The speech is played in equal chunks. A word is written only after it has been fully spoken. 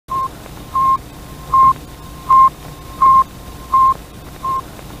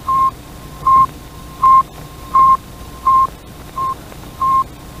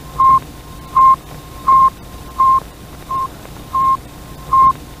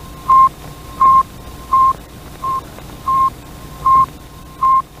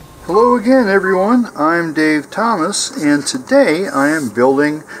Hello again everyone, I'm Dave Thomas, and today I am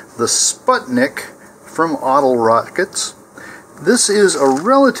building the Sputnik from Auto Rockets. This is a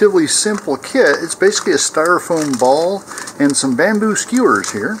relatively simple kit. It's basically a styrofoam ball and some bamboo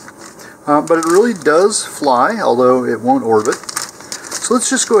skewers here, but it really does fly, although it won't orbit. So let's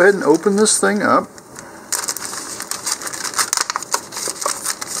just go ahead and open this thing up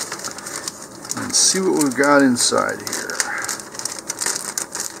and see what we've got inside here.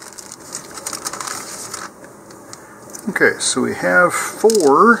 Okay, so we have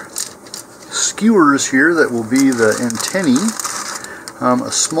 4 skewers here that will be the antennae,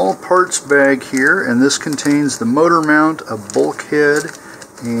 a small parts bag here, and this contains the motor mount, a bulkhead,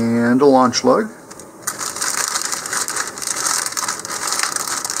 and a launch lug.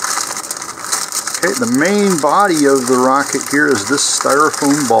 Okay, the main body of the rocket here is this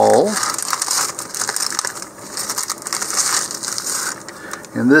styrofoam ball,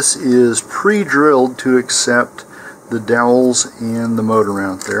 and this is pre-drilled to accept the dowels and the motor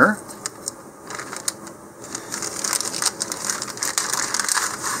mount there.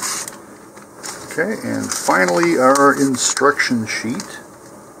 Okay, and finally our instruction sheet.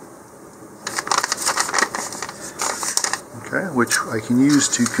 Okay, which I can use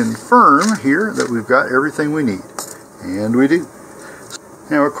to confirm here that we've got everything we need. And we do.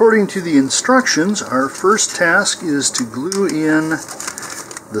 Now, according to the instructions, our first task is to glue in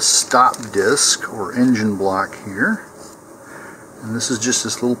the stop disc or engine block here, and this is just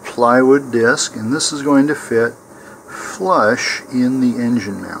this little plywood disc, and this is going to fit flush in the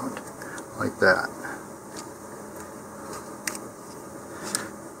engine mount like that.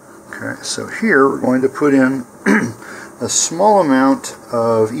 Okay, so here we're going to put in a small amount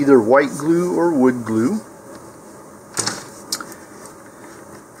of either white glue or wood glue.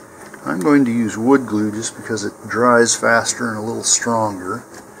 I'm going to use wood glue just because it dries faster and a little stronger.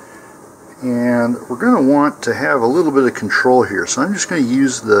 And we're going to want to have a little bit of control here, so I'm just going to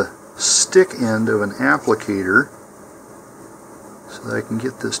use the stick end of an applicator so that I can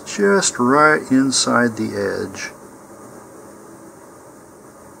get this just right inside the edge.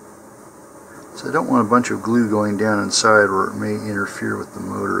 So I don't want a bunch of glue going down inside where it may interfere with the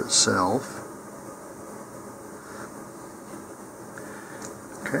motor itself.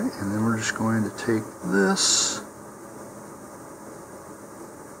 Okay, and then we're just going to take this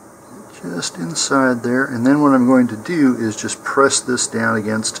just inside there, and then what I'm going to do is just press this down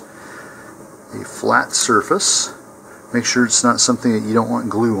against a flat surface. Make sure it's not something that you don't want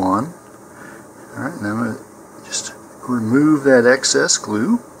glue on. Alright, and I'm going to just remove that excess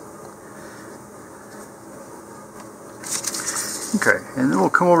glue. Okay, and then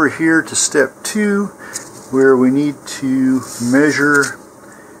we'll come over here to step 2, where we need to measure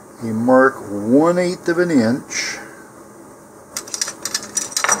a mark 1/8 of an inch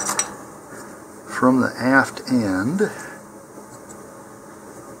from the aft end.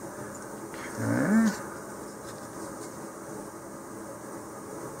 Okay.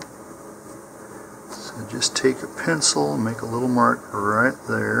 So just take a pencil and make a little mark right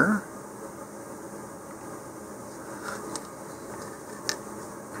there.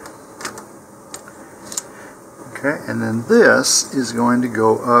 Okay, and then this is going to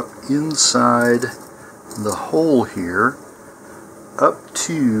go up inside the hole here up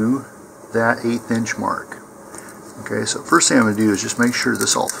to that 1/8 inch mark. Okay, so first thing I'm going to do is just make sure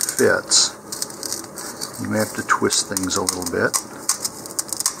this all fits. You may have to twist things a little bit.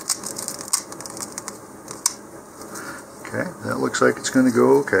 Okay, that looks like it's going to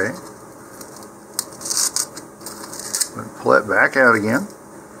go okay. I'm going to pull that back out again.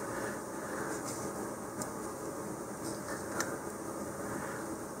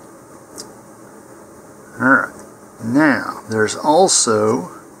 Alright, now there's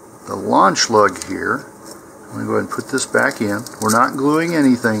also the launch lug here. I'm going to go ahead and put this back in. We're not gluing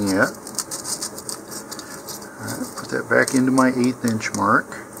anything yet. Alright, put that back into my 1/8 inch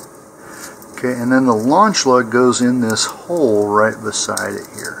mark. Okay, and then the launch lug goes in this hole right beside it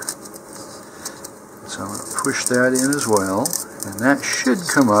here. So I'm going to push that in as well, and that should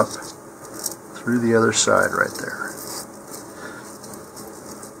come up through the other side right there.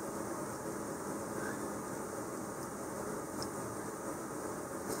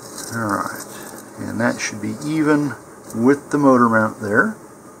 Alright, and that should be even with the motor mount there.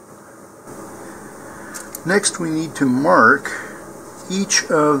 Next we need to mark each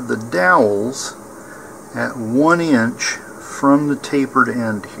of the dowels at 1 inch from the tapered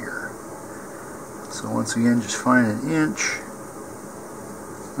end here. So once again, just find an inch,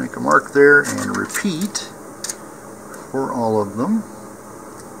 make a mark there, and repeat for all of them.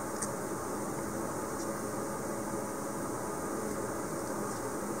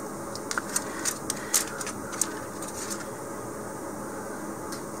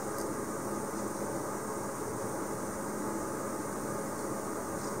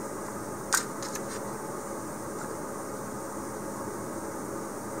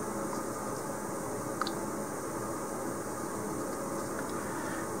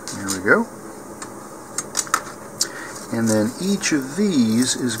 we go. And then each of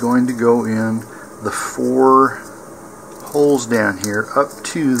these is going to go in the 4 holes down here up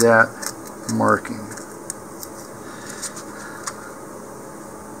to that marking.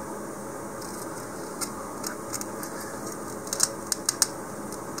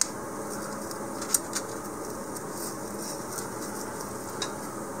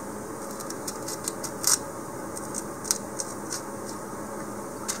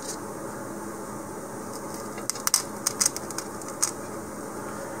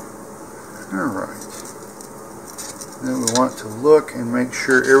 Alright, then we want to look and make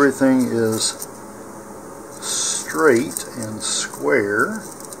sure everything is straight and square.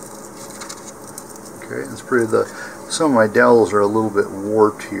 Okay, it's pretty. Some of my dowels are a little bit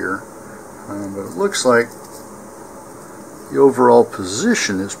warped here, but it looks like the overall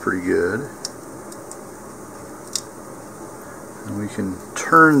position is pretty good. And we can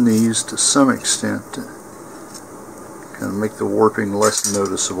turn these to some extent to kind of make the warping less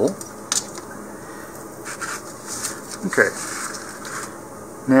noticeable. Okay,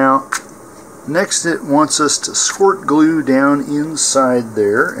 now next it wants us to squirt glue down inside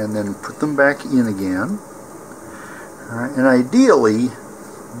there and then put them back in again. Alright, and ideally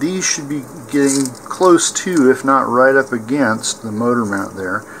these should be getting close to, if not right up against, the motor mount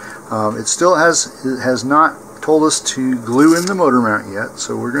there. It has not told us to glue in the motor mount yet,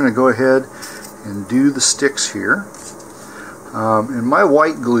 so we're going to go ahead and do the sticks here. And my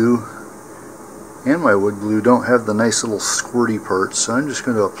white glue and my wood glue don't have the nice little squirty parts, so I'm just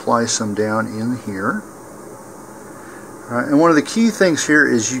going to apply some down in here. Alright, and one of the key things here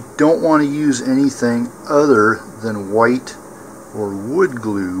is you don't want to use anything other than white or wood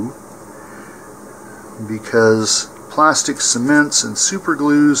glue, because plastic cements and super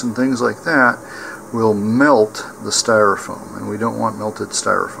glues and things like that will melt the styrofoam, and we don't want melted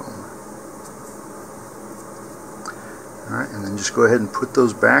styrofoam. Alright, and then just go ahead and put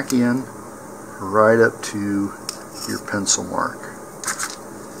those back in right up to your pencil mark.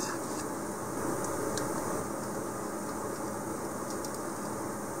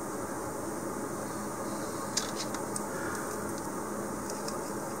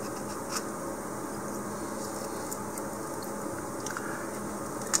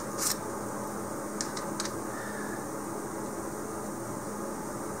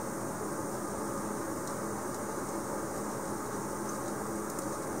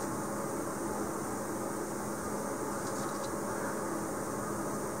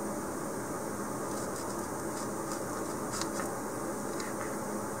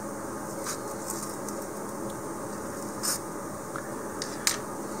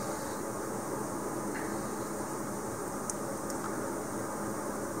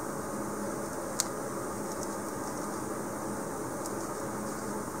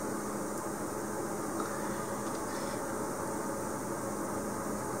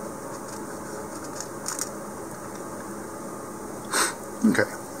 Okay,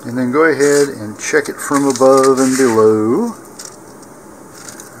 and then go ahead and check it from above and below.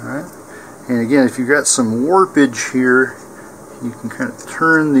 Alright, and again, if you've got some warpage here, you can kind of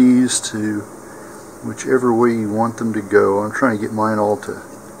turn these to whichever way you want them to go. I'm trying to get mine all to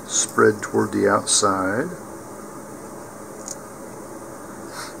spread toward the outside.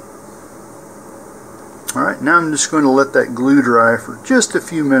 Alright, now I'm just going to let that glue dry for just a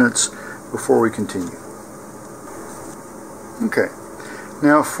few minutes before we continue. Okay.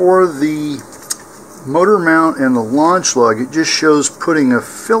 Now for the motor mount and the launch lug, it just shows putting a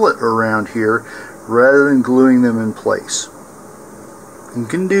fillet around here rather than gluing them in place. You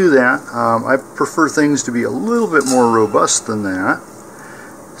can do that. I prefer things to be a little bit more robust than that.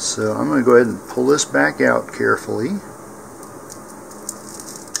 So I'm going to go ahead and pull this back out carefully.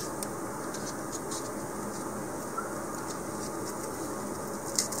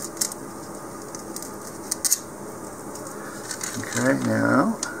 Okay,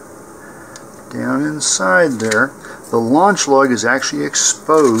 now down inside there, the launch lug is actually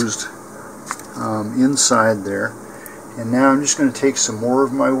exposed inside there. And now I'm just going to take some more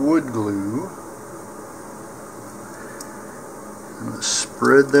of my wood glue. I'm going to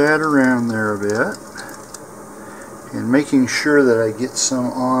spread that around there a bit, and making sure that I get some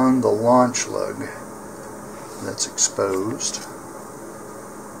on the launch lug that's exposed.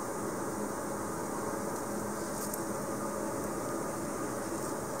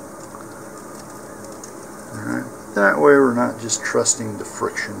 That way we're not just trusting the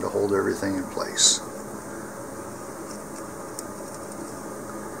friction to hold everything in place.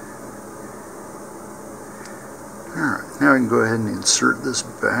 Alright, now we can go ahead and insert this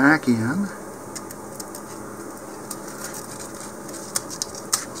back in.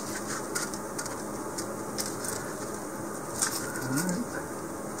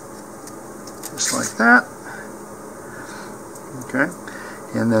 just like that. Okay,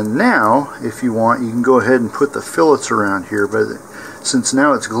 and then now if you want, you can go ahead and put the fillets around here, but since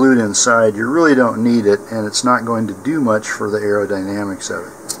now it's glued inside, you really don't need it, and it's not going to do much for the aerodynamics of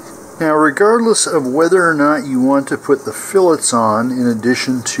it. Now, regardless of whether or not you want to put the fillets on in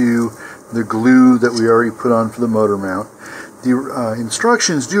addition to the glue that we already put on for the motor mount, the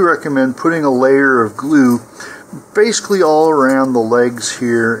instructions do recommend putting a layer of glue basically all around the legs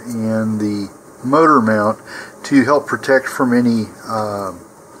here and the motor mount to help protect from any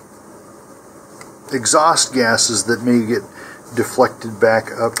exhaust gases that may get deflected back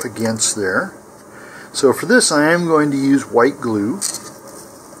up against there. So for this I am going to use white glue.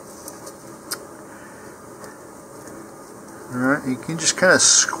 Alright, you can just kind of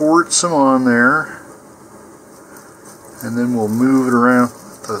squirt some on there, and then we'll move it around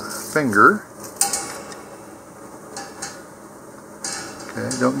with the finger. Okay,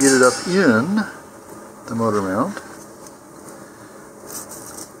 don't get it up in the motor mount.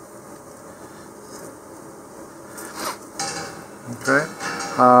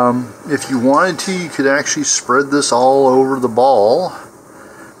 Okay, if you wanted to, you could actually spread this all over the ball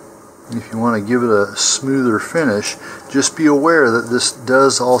if you want to give it a smoother finish. Just be aware that this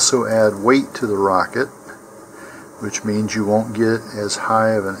does also add weight to the rocket, which means you won't get as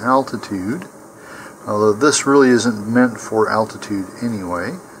high of an altitude, although this really isn't meant for altitude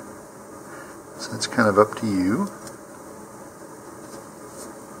anyway, so it's kind of up to you.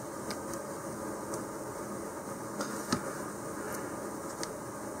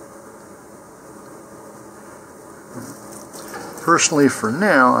 Personally, for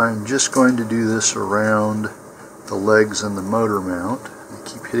now, I'm just going to do this around the legs and the motor mount. I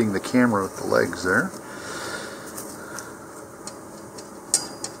keep hitting the camera with the legs there.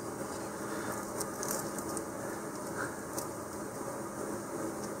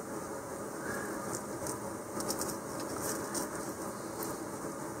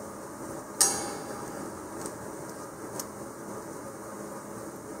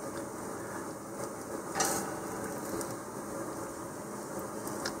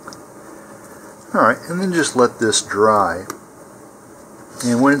 Alright, and then just let this dry.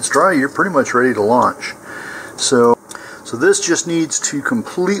 And when it's dry, you're pretty much ready to launch. So this just needs to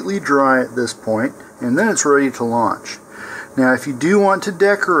completely dry at this point, and then it's ready to launch. Now, if you do want to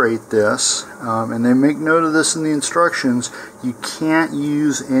decorate this, and they make note of this in the instructions, you can't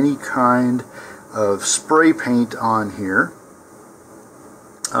use any kind of spray paint on here,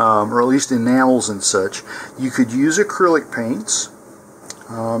 or at least enamels and such. You could use acrylic paints,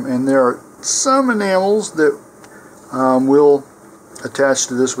 and there are some enamels that will attach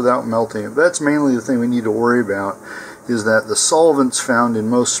to this without melting. That's mainly the thing we need to worry about, is that the solvents found in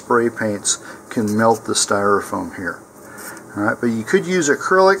most spray paints can melt the styrofoam here. Alright, but you could use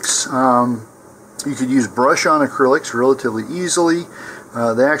acrylics. You could use brush on acrylics relatively easily.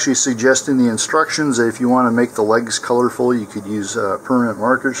 They actually suggest in the instructions that if you want to make the legs colorful, you could use permanent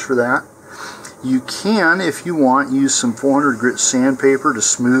markers for that. You can, if you want, use some 400 grit sandpaper to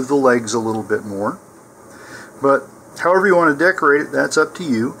smooth the legs a little bit more. But however you want to decorate it, that's up to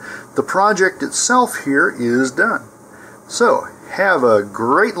you. The project itself here is done. So, have a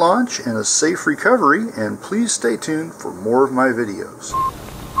great launch and a safe recovery, and please stay tuned for more of my videos.